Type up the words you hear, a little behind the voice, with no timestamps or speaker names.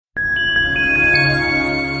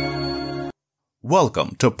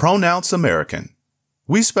Welcome to Pronounce American.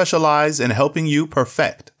 We specialize in helping you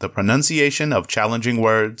perfect the pronunciation of challenging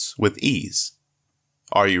words with ease.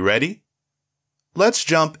 Are you ready? Let's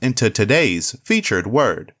jump into today's featured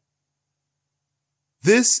word.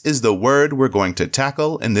 This is the word we're going to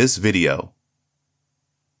tackle in this video.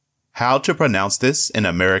 How to pronounce this in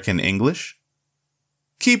American English?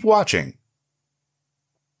 Keep watching.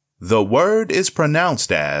 The word is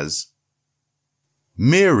pronounced as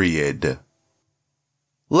myriad.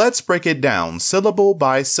 Let's break it down syllable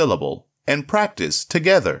by syllable and practice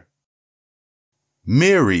together.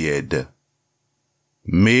 Myriad.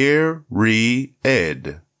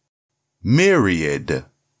 Myriad. Myriad.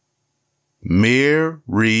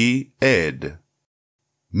 Myriad.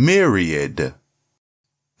 Myriad.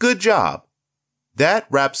 Good job! That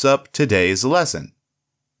wraps up today's lesson.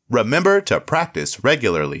 Remember to practice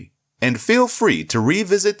regularly and feel free to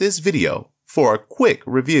revisit this video for a quick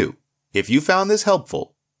review. If you found this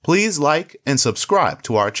helpful, please like and subscribe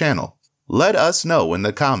to our channel. Let us know in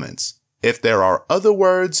the comments if there are other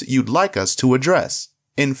words you'd like us to address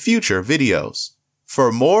in future videos.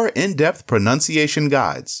 For more in-depth pronunciation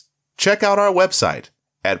guides, check out our website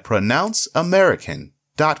at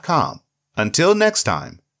pronounceamerican.com. Until next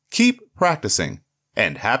time, keep practicing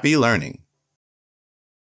and happy learning.